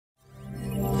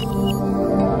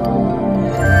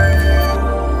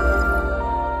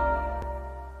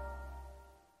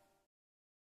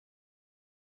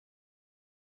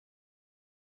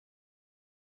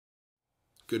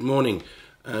Good morning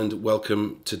and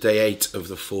welcome to day 8 of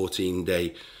the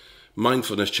 14-day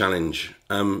mindfulness challenge.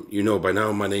 You know by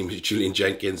now my name is Julian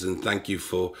Jenkins, and thank you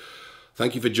for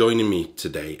joining me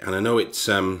today. And I know it's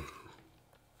you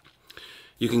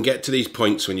can get to these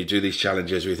points when you do these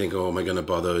challenges where you think, oh, am I going to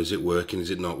bother? Is it working? Is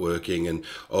it not working? And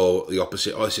the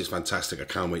opposite, oh, this is fantastic, I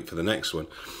can't wait for the next one.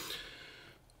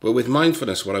 But with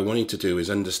mindfulness, what I want you to do is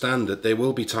understand that there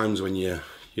will be times when you're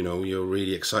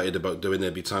really excited about doing it.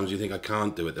 There'll be times you think, I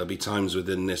can't do it. There'll be times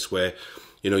within this where,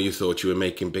 you thought you were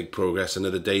making big progress, and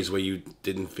other days where you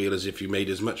didn't feel as if you made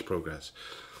as much progress.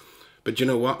 But you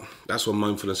know what? That's what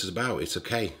mindfulness is about. It's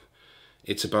okay.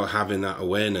 It's about having that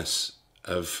awareness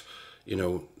of,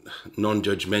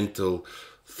 non-judgmental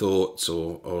thoughts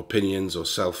or opinions or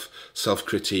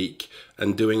self-critique,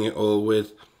 and doing it all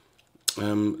with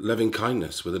loving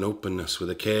kindness, with an openness, with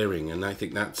a caring. And I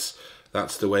think that's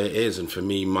the way it is. And for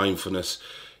me, mindfulness,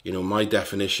 my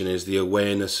definition is the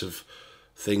awareness of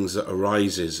things that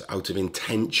arises out of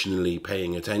intentionally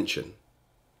paying attention,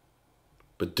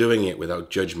 but doing it without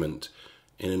judgment,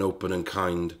 in an open and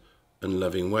kind and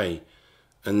loving way.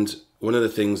 And one of the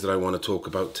things that I want to talk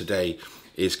about today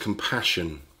is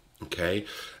compassion, okay?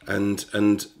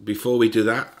 And before we do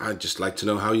that, I'd just like to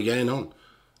know how you're getting on.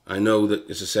 I know that,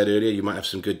 as I said earlier, you might have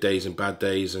some good days and bad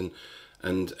days, and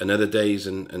other days,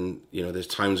 and there's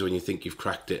times when you think you've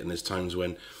cracked it, and there's times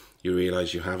when you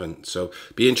realise you haven't. So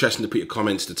be interesting to put your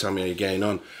comments to tell me how you're getting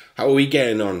on. How are we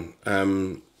getting on?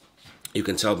 You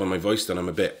can tell by my voice that I'm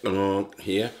a bit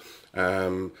here.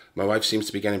 My wife seems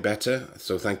to be getting better,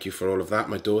 so thank you for all of that.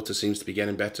 My daughter seems to be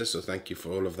getting better, so thank you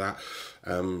for all of that.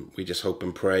 We just hope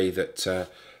and pray that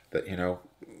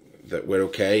that we're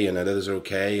okay and that others are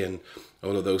okay, and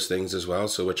all of those things as well.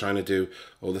 So we're trying to do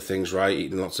all the things right,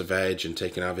 eating lots of veg and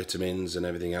taking our vitamins and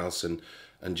everything else, and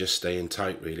just staying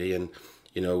tight, really. And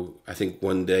I think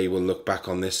one day we'll look back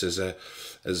on this as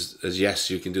yes,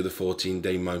 you can do the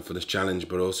 14-day mindfulness challenge,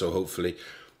 but also hopefully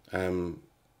a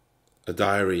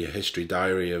diary, a history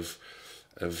diary of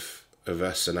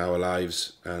us and our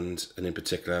lives, and in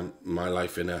particular my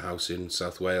life in a house in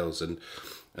South Wales, and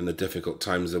the difficult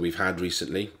times that we've had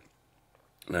recently,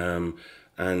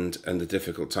 and the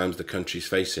difficult times the country's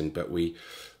facing. But we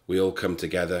all come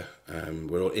together.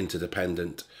 We're all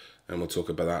interdependent, and we'll talk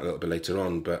about that a little bit later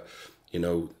on. But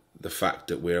the fact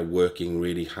that we're working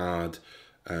really hard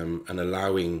and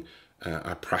allowing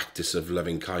our practice of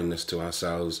loving kindness to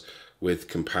ourselves with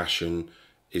compassion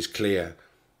is clear.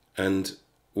 And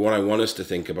what I want us to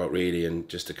think about, really, and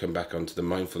just to come back onto the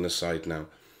mindfulness side now,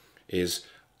 is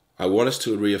I want us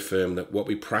to reaffirm that what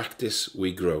we practice,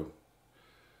 we grow.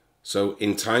 So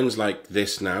in times like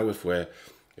this now, if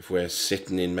we're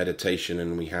sitting in meditation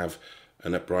and we have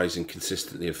an uprising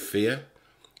consistently of fear,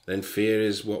 then fear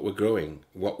is what we're growing.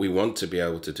 What we want to be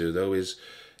able to do, though, is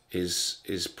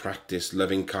practice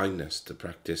loving kindness, to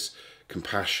practice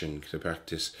compassion, to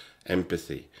practice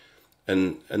empathy.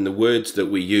 And the words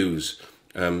that we use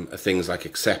are things like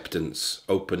acceptance,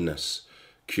 openness,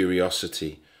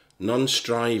 curiosity.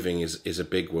 Non-striving is a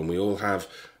big one. We all have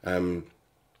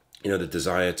the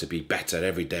desire to be better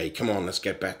every day. Come on, let's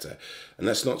get better. And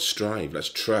let's not strive, let's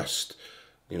trust.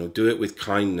 Do it with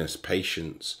kindness,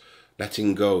 patience,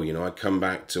 letting go. I come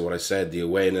back to what I said, the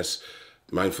awareness.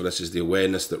 Mindfulness is the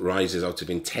awareness that rises out of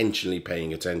intentionally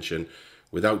paying attention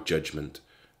without judgment,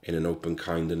 in an open,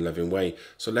 kind and loving way.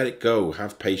 So let it go,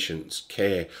 have patience,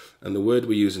 care. And the word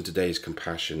we're using today is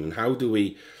compassion. And how do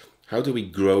we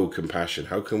grow compassion?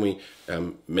 How can we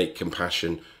make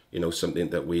compassion something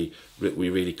that we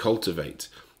really cultivate?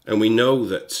 And we know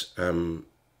that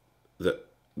that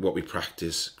what we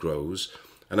practice grows.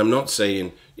 And I'm not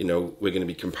saying we're going to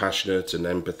be compassionate and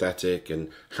empathetic and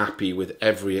happy with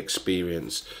every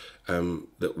experience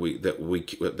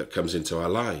that comes into our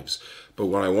lives. But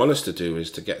what I want us to do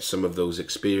is to get some of those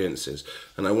experiences,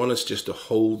 and I want us just to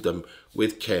hold them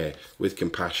with care, with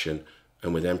compassion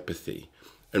and with empathy,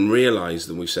 and realize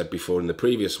that we've said before in the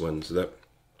previous ones that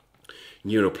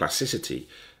neuroplasticity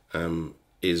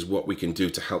is what we can do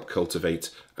to help cultivate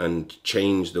and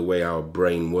change the way our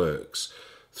brain works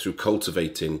through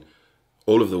cultivating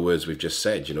all of the words we've just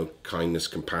said, kindness,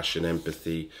 compassion,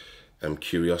 empathy,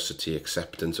 curiosity,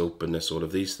 acceptance, openness, all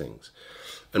of these things.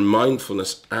 And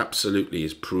mindfulness absolutely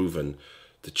is proven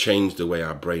to change the way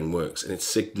our brain works, and it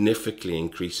significantly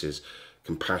increases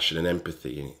compassion and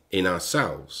empathy in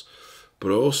ourselves, but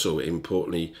also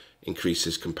importantly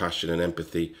increases compassion and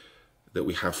empathy that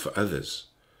we have for others.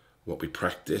 What we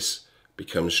practice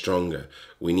becomes stronger.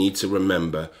 We need to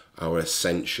remember our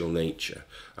essential nature.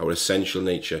 Our essential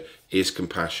nature is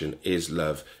compassion, is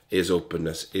love, is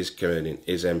openness, is caring,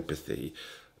 is empathy.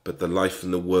 But the life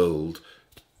in the world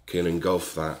can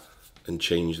engulf that and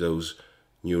change those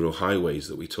neural highways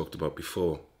that we talked about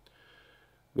before.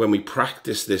 When we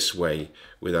practice this way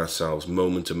with ourselves,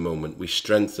 moment to moment, we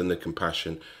strengthen the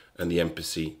compassion and the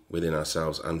empathy within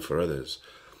ourselves and for others.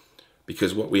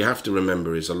 Because what we have to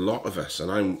remember is a lot of us, and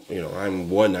I'm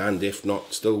one, and if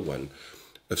not still one,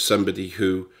 of somebody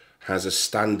who has a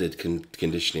standard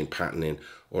conditioning pattern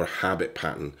or a habit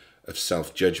pattern of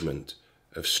self-judgment,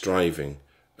 of striving,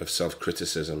 of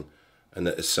self-criticism, and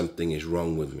that something is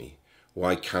wrong with me.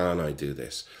 Why can't I do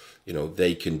this?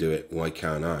 They can do it. Why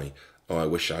can't I? Oh, I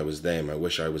wish I was them. I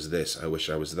wish I was this. I wish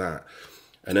I was that.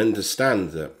 And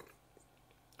understand that,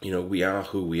 we are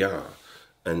who we are.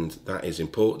 And that is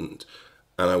important.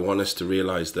 And I want us to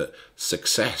realize that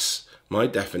success, my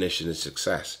definition of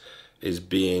success, is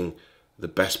being the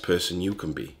best person you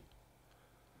can be.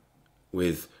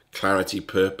 With clarity,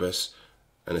 purpose,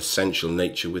 and essential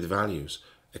nature with values.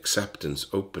 Acceptance,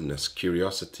 openness,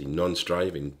 curiosity,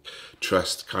 non-striving,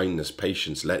 trust, kindness,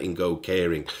 patience, letting go,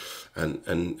 caring,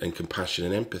 and compassion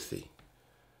and empathy.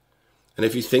 And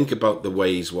if you think about the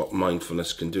ways what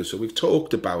mindfulness can do, so we've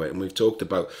talked about it, and we've talked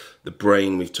about the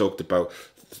brain, we've talked about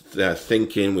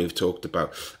thinking, we've talked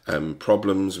about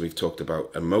problems, we've talked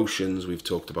about emotions, we've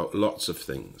talked about lots of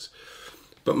things.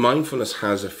 But mindfulness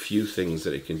has a few things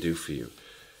that it can do for you.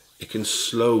 It can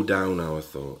slow down our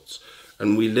thoughts.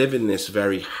 And we live in this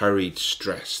very hurried,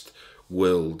 stressed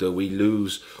world that we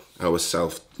lose our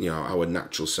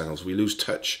natural selves. We lose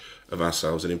touch of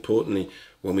ourselves. And importantly,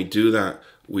 when we do that,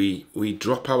 we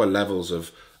drop our levels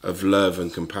of love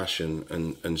and compassion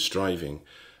and striving.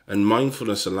 And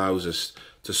mindfulness allows us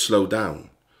to slow down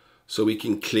so we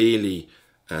can clearly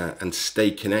and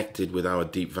stay connected with our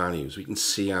deep values. We can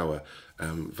see our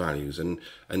values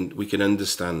and we can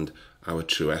understand our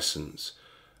true essence.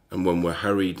 And when we're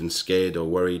hurried and scared or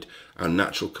worried, our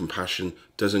natural compassion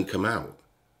doesn't come out.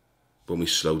 When we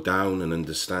slow down and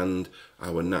understand,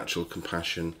 our natural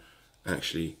compassion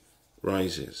actually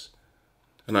rises.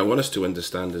 And I want us to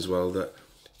understand as well that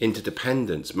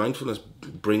interdependence, mindfulness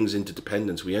brings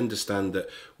interdependence. We understand that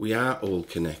we are all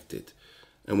connected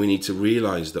and we need to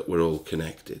realize that we're all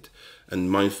connected. And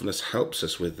mindfulness helps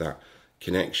us with that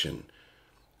connection.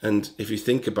 And if you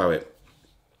think about it,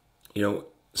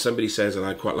 somebody says, and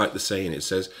I quite like the saying, it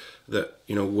says that,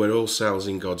 we're all cells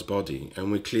in God's body,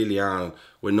 and we clearly are,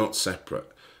 we're not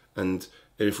separate. And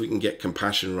if we can get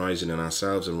compassion rising in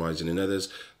ourselves and rising in others,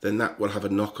 then that will have a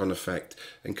knock-on effect,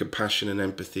 and compassion and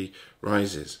empathy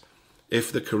rises.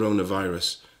 If the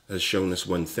coronavirus has shown us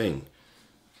one thing,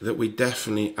 that we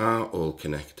definitely are all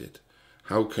connected.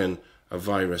 How can a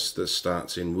virus that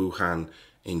starts in Wuhan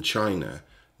in China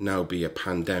now be a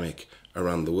pandemic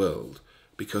around the world?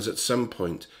 Because at some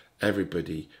point,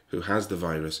 everybody who has the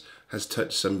virus has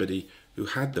touched somebody who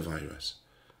had the virus.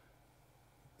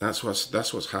 That's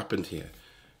what's happened here.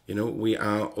 We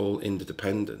are all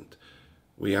interdependent.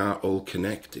 We are all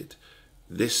connected.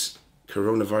 This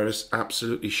coronavirus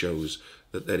absolutely shows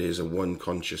that there is a one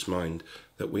conscious mind,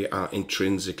 that we are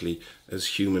intrinsically,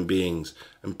 as human beings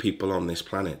and people on this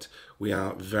planet, we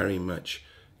are very much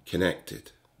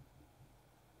connected.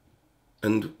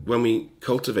 And when we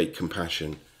cultivate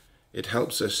compassion, it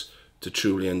helps us to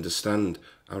truly understand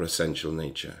our essential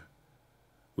nature.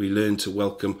 We learn to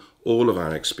welcome all of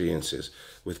our experiences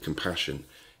with compassion,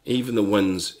 even the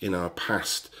ones in our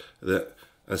past that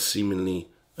are seemingly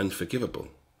unforgivable.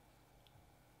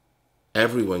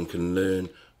 Everyone can learn,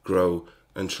 grow,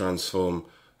 and transform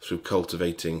through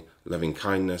cultivating loving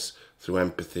kindness, through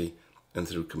empathy, and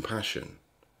through compassion.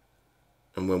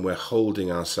 And when we're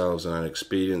holding ourselves and our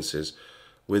experiences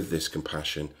with this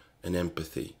compassion and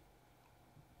empathy,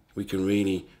 we can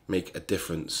really make a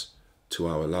difference to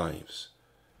our lives.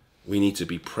 We need to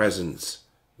be present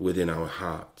within our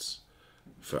hearts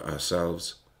for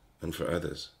ourselves and for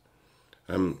others.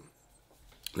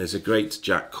 There's a great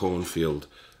Jack Cornfield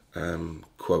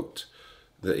quote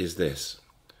that is this: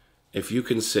 if you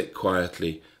can sit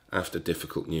quietly after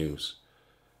difficult news,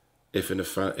 if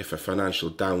a financial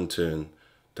downturns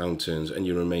and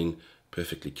you remain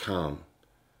perfectly calm,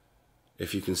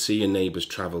 if you can see your neighbours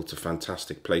travel to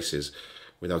fantastic places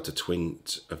without a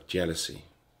twinge of jealousy,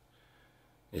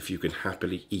 if you can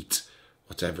happily eat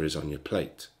whatever is on your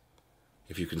plate,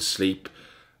 if you can sleep,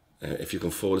 if you can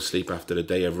fall asleep after a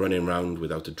day of running around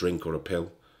without a drink or a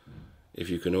pill, if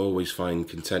you can always find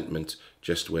contentment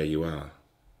just where you are,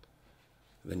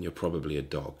 then you're probably a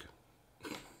dog.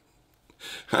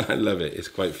 And I love it, it's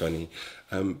quite funny.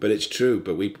 But it's true,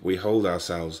 but we hold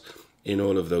ourselves in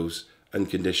all of those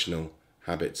unconditional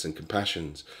habits and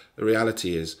compassions. The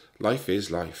reality is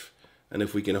life. And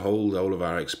if we can hold all of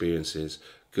our experiences,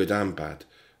 good and bad,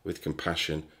 with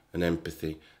compassion and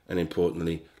empathy, and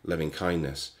importantly, loving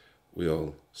kindness, we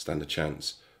all stand a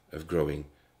chance of growing,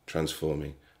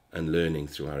 transforming, and learning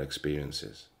through our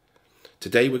experiences.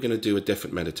 Today we're going to do a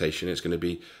different meditation. It's going to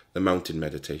be the mountain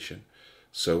meditation.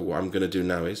 So what I'm going to do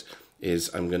now is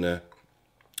I'm going to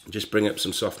just bring up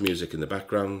some soft music in the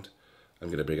background. I'm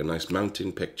going to bring a nice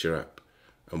mountain picture up.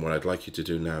 And what I'd like you to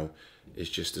do now is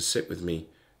just to sit with me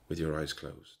with your eyes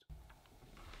closed.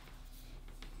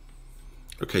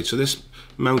 Okay, so this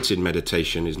mountain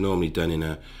meditation is normally done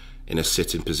in a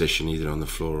sitting position, either on the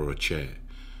floor or a chair.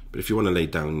 But if you want to lay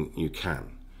down, you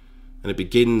can. And it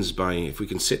begins by, if we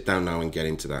can sit down now and get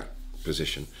into that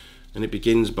position, and it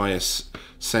begins by us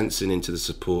sensing into the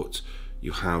support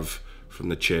you have from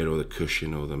the chair or the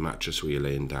cushion or the mattress where you're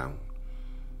laying down,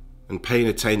 and paying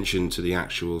attention to the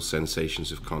actual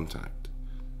sensations of contact,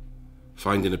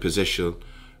 finding a position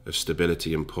of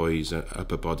stability and poise,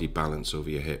 upper body balance over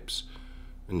your hips,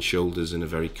 and shoulders in a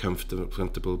very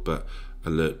comfortable but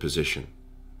alert position.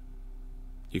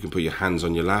 You can put your hands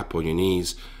on your lap or your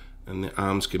knees, and the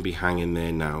arms can be hanging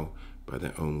there now by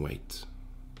their own weight,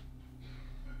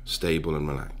 stable and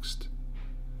relaxed.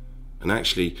 And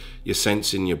actually, you're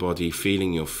sensing your body,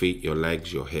 feeling your feet, your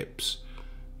legs, your hips,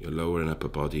 your lower and upper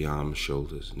body, arms,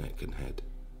 shoulders, neck and head.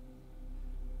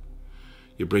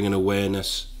 You're bringing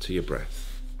awareness to your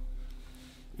breath,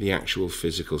 the actual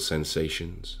physical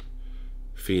sensations,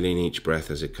 feeling each breath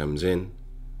as it comes in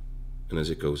and as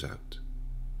it goes out.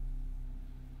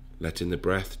 Letting the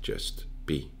breath just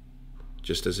be,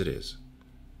 just as it is,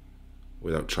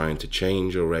 without trying to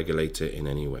change or regulate it in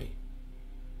any way.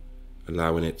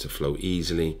 Allowing it to flow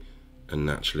easily and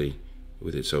naturally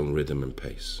with its own rhythm and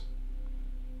pace.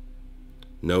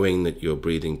 Knowing that you're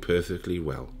breathing perfectly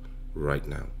well right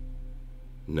now.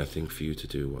 Nothing for you to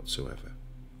do whatsoever.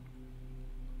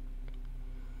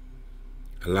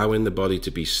 Allowing the body to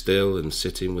be still and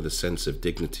sitting with a sense of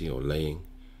dignity or laying,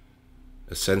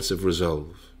 a sense of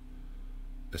resolve,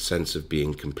 a sense of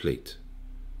being complete,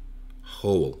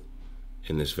 whole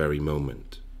in this very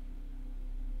moment,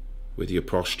 with your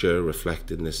posture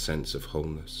reflecting this sense of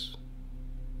wholeness.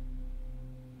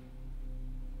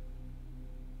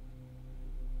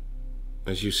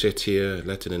 As you sit here,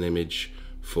 letting an image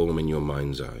form in your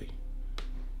mind's eye,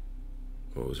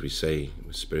 or as we say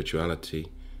with spirituality,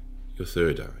 your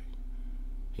third eye,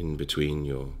 in between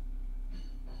your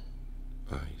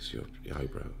eyes, your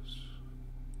eyebrows.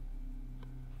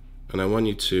 And I want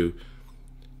you to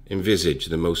envisage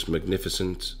the most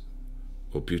magnificent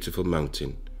or beautiful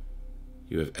mountain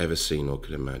you have ever seen or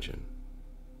could imagine,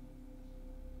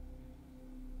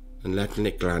 and letting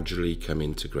it gradually come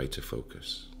into greater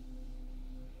focus.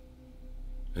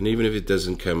 And even if it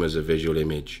doesn't come as a visual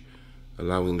image,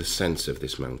 allowing the sense of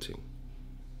this mountain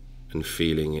and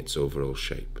feeling its overall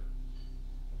shape.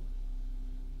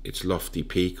 Its lofty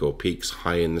peak or peaks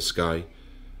high in the sky,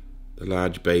 the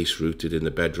large base rooted in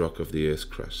the bedrock of the earth's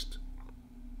crust,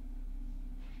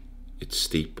 its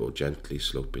steep or gently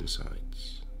sloping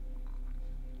sides.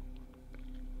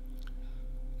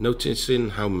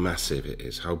 Noticing how massive it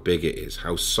is, how big it is,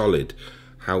 how solid,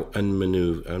 how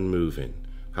unmoving,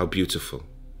 how beautiful,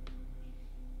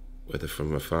 whether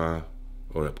from afar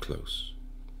or up close.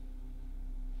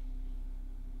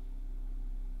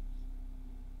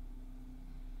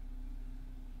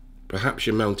 Perhaps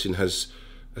your mountain has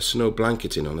a snow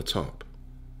blanketing on the top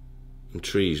and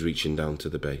trees reaching down to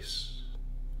the base,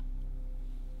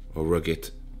 or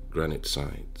rugged granite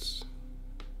sides.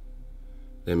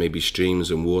 There may be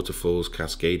streams and waterfalls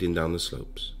cascading down the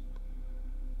slopes.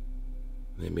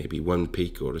 There may be one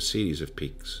peak or a series of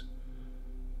peaks,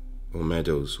 or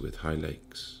meadows with high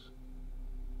lakes.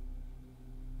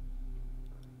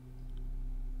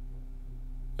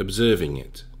 Observing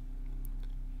it,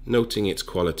 noting its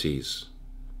qualities,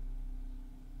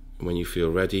 and when you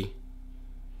feel ready,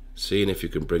 seeing if you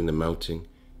can bring the mountain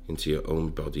into your own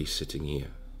body sitting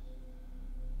here,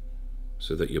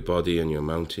 so that your body and your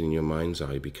mountain in your mind's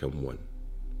eye become one.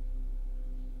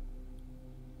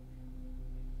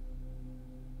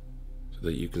 So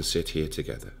that you can sit here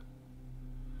together.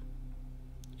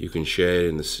 You can share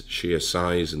in the sheer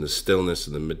size and the stillness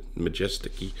and the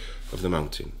majesty of the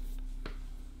mountain.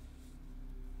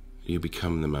 You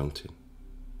become the mountain.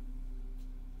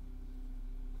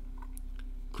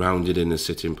 Grounded in the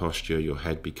sitting posture, your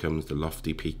head becomes the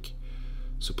lofty peak,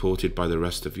 supported by the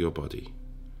rest of your body,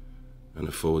 and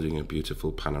affording a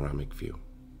beautiful panoramic view.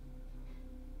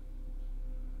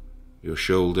 Your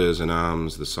shoulders and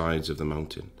arms, the sides of the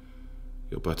mountain,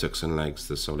 your buttocks and legs,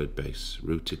 the solid base,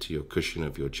 rooted to your cushion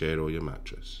of your chair or your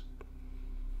mattress.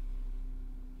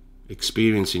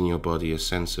 Experiencing your body a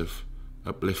sense of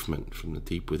upliftment from the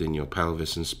deep within your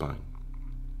pelvis and spine.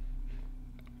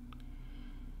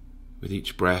 With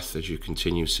each breath, as you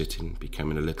continue sitting,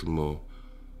 becoming a little more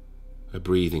a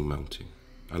breathing mountain,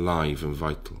 alive and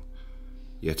vital,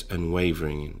 yet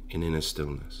unwavering in inner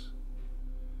stillness.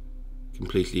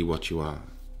 Completely what you are,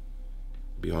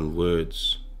 beyond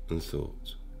words and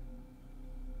thought.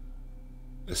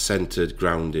 A centered,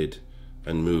 grounded,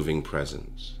 and moving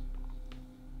presence.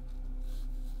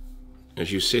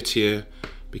 As you sit here,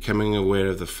 becoming aware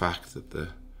of the fact that the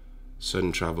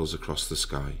sun travels across the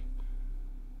sky,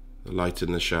 the light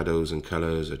and the shadows and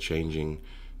colours are changing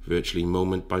virtually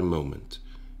moment by moment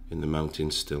in the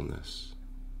mountain stillness.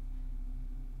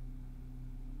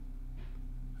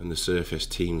 And the surface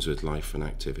teems with life and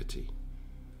activity.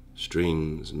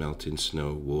 Streams, melting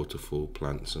snow, waterfall,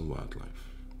 plants and wildlife.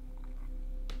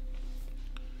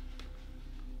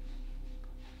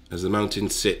 As the mountain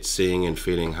sits, seeing and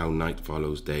feeling how night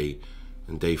follows day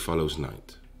and day follows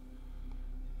night.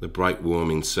 The bright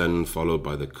warming sun followed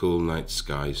by the cool night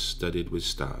skies studded with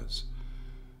stars,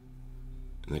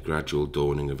 and the gradual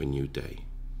dawning of a new day.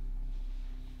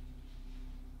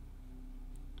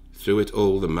 Through it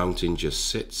all, the mountain just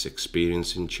sits,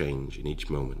 experiencing change in each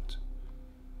moment.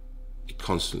 It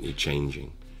constantly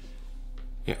changing,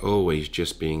 yet always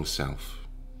just being self.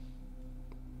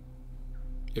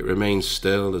 It remains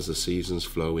still as the seasons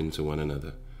flow into one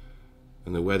another,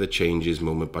 and the weather changes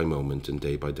moment by moment and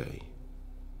day by day.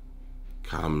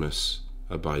 Calmness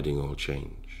abiding all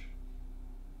change.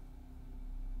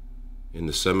 In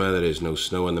the summer there is no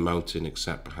snow on the mountain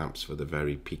except perhaps for the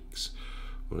very peaks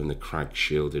or in the crags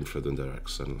shielded from the direct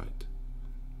sunlight.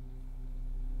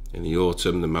 In the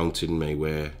autumn the mountain may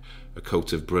wear a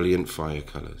coat of brilliant fire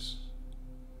colours.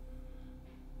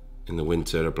 In the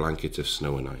winter a blanket of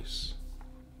snow and ice.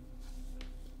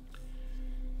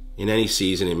 In any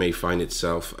season it may find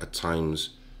itself at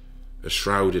times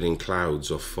shrouded in clouds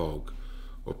or fog,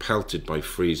 or pelted by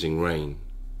freezing rain.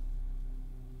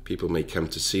 People may come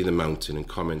to see the mountain and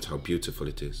comment how beautiful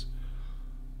it is.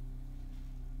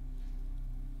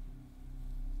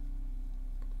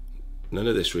 None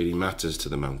of this really matters to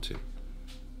the mountain.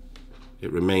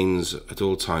 It remains at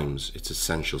all times its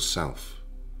essential self.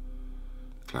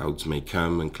 Clouds may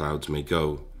come and clouds may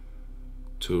go.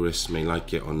 Tourists may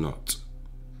like it or not.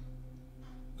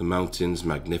 The mountain's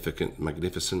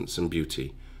magnificence and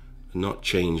beauty are not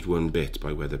changed one bit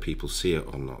by whether people see it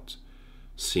or not,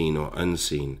 seen or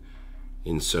unseen,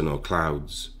 in sun or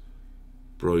clouds,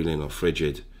 broiling or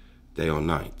frigid, day or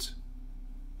night.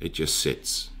 It just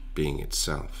sits, being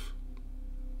itself.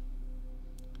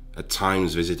 At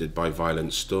times visited by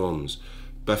violent storms,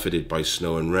 buffeted by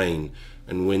snow and rain,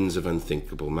 and winds of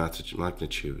unthinkable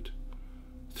magnitude.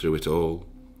 Through it all,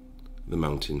 the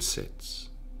mountain sits.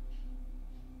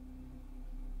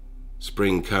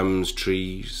 Spring comes,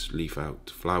 trees leaf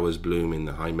out, flowers bloom in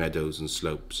the high meadows and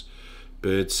slopes,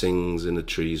 bird sings in the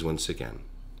trees once again.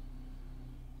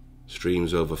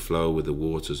 Streams overflow with the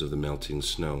waters of the melting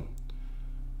snow.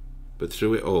 But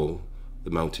through it all,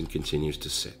 the mountain continues to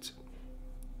sit,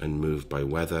 unmoved by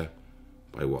weather,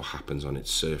 by what happens on its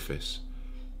surface,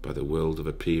 by the world of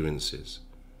appearances,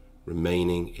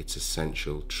 remaining its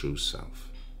essential true self.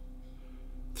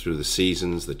 Through the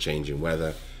seasons, the changing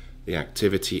weather, the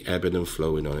activity ebbing and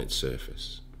flowing on its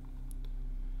surface.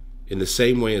 In the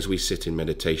same way as we sit in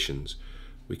meditations,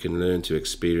 we can learn to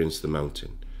experience the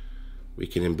mountain. We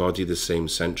can embody the same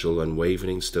central,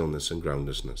 unwavering stillness and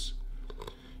groundlessness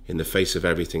in the face of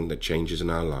everything that changes in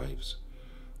our lives,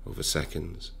 over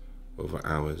seconds, over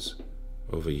hours,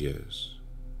 over years.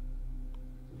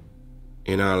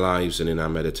 In our lives and in our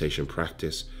meditation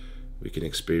practice, we can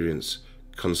experience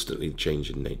constantly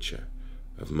changing nature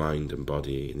of mind and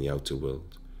body in the outer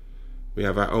world. We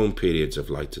have our own periods of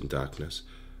light and darkness,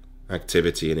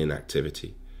 activity and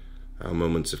inactivity, our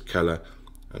moments of colour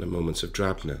and our moments of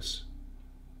drabness.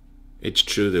 It's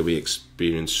true that we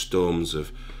experience storms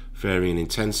of varying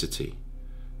intensity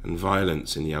and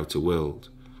violence in the outer world,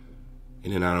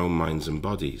 and in our own minds and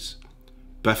bodies,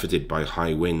 buffeted by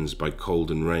high winds, by cold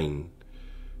and rain.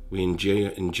 We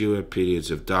endure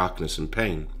periods of darkness and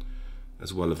pain,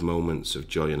 as well as moments of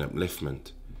joy and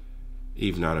upliftment.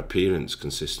 Even our appearance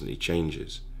consistently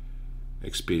changes,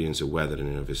 experience a weather in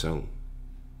and of its own.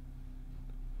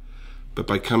 But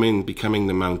by becoming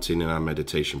the mountain in our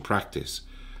meditation practice,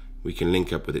 we can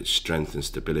link up with its strength and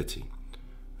stability,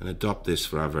 and adopt this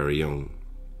for our very own.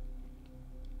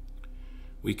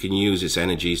 We can use its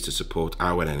energies to support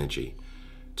our energy,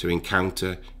 to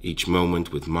encounter each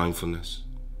moment with mindfulness,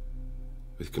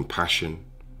 with compassion,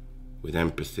 with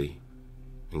empathy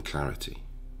and clarity.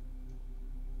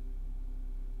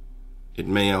 It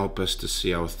may help us to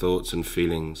see our thoughts and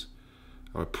feelings,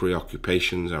 our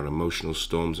preoccupations, our emotional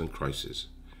storms and crises,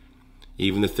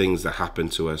 even the things that happen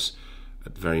to us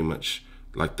at very much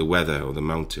like the weather or the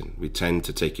mountain. We tend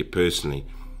to take it personally,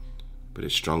 but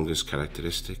its strongest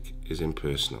characteristic is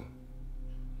impersonal.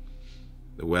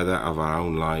 The weather of our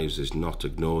own lives is not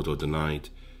ignored or denied.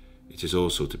 It is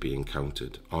also to be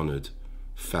encountered, honoured,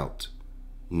 felt,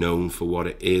 known for what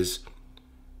it is,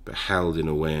 but held in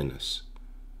awareness.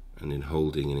 And in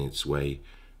holding in its way,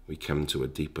 we come to a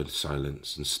deeper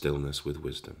silence and stillness with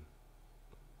wisdom.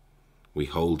 We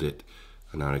hold it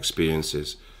and our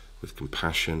experiences with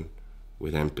compassion,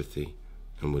 with empathy,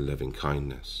 and with loving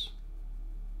kindness.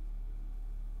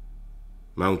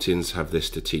 Mountains have this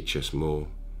to teach us more,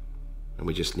 and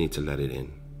we just need to let it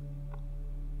in.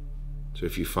 So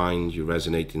if you find you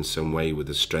resonate in some way with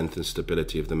the strength and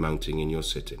stability of the mountain in your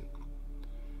sitting,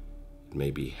 it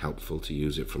may be helpful to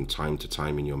use it from time to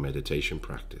time in your meditation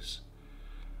practice,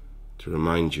 to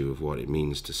remind you of what it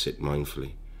means to sit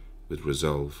mindfully, with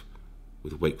resolve,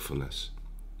 with wakefulness,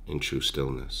 in true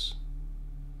stillness.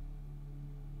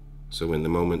 So in the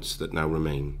moments that now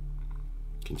remain,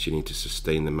 continue to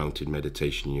sustain the mountain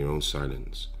meditation in your own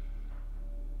silence,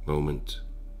 moment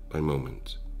by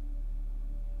moment,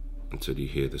 until you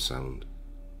hear the sound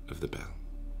of the bell.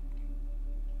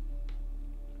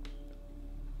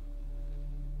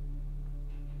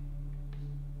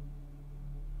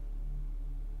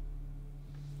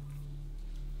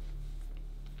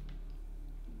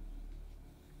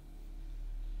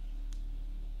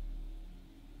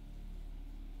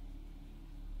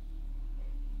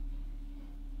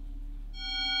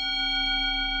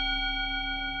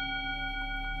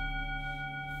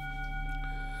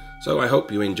 So I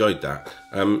hope you enjoyed that.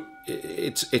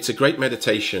 It's a great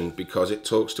meditation because it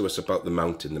talks to us about the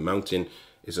mountain. The mountain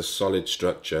is a solid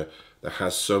structure that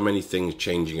has so many things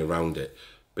changing around it,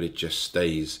 but it just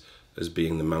stays as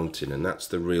being the mountain, and that's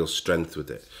the real strength with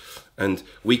it. And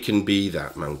we can be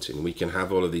that mountain. We can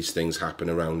have all of these things happen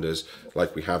around us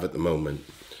like we have at the moment,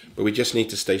 but we just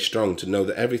need to stay strong to know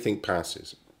that everything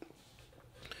passes.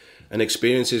 And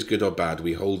experiences, good or bad,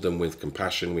 we hold them with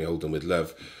compassion, we hold them with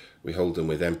love, we hold them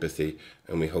with empathy,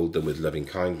 and we hold them with loving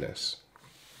kindness.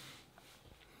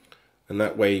 And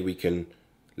that way we can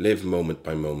live moment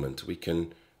by moment. We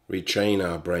can retrain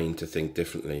our brain to think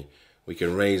differently. We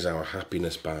can raise our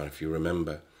happiness bar, if you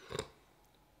remember.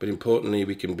 But importantly,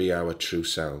 we can be our true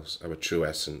selves, our true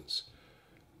essence.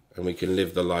 And we can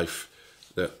live the life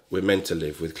that we're meant to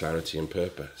live with clarity and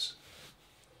purpose.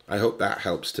 I hope that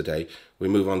helps today. We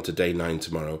move on to day 9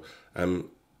 tomorrow.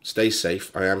 Stay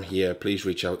safe. I am here. Please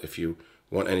reach out if you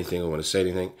want anything or want to say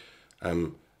anything.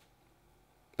 And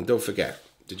don't forget,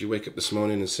 did you wake up this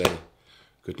morning and say,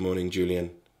 "Good morning, Julian,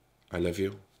 I love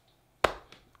you"?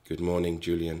 Good morning,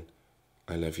 Julian,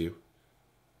 I love you.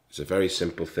 It's a very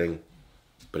simple thing,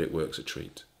 but it works a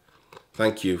treat.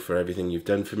 Thank you for everything you've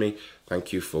done for me.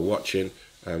 Thank you for watching.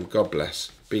 God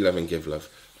bless. Be loving, give love.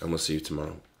 And we'll see you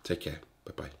tomorrow. Take care.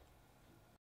 Bye-bye.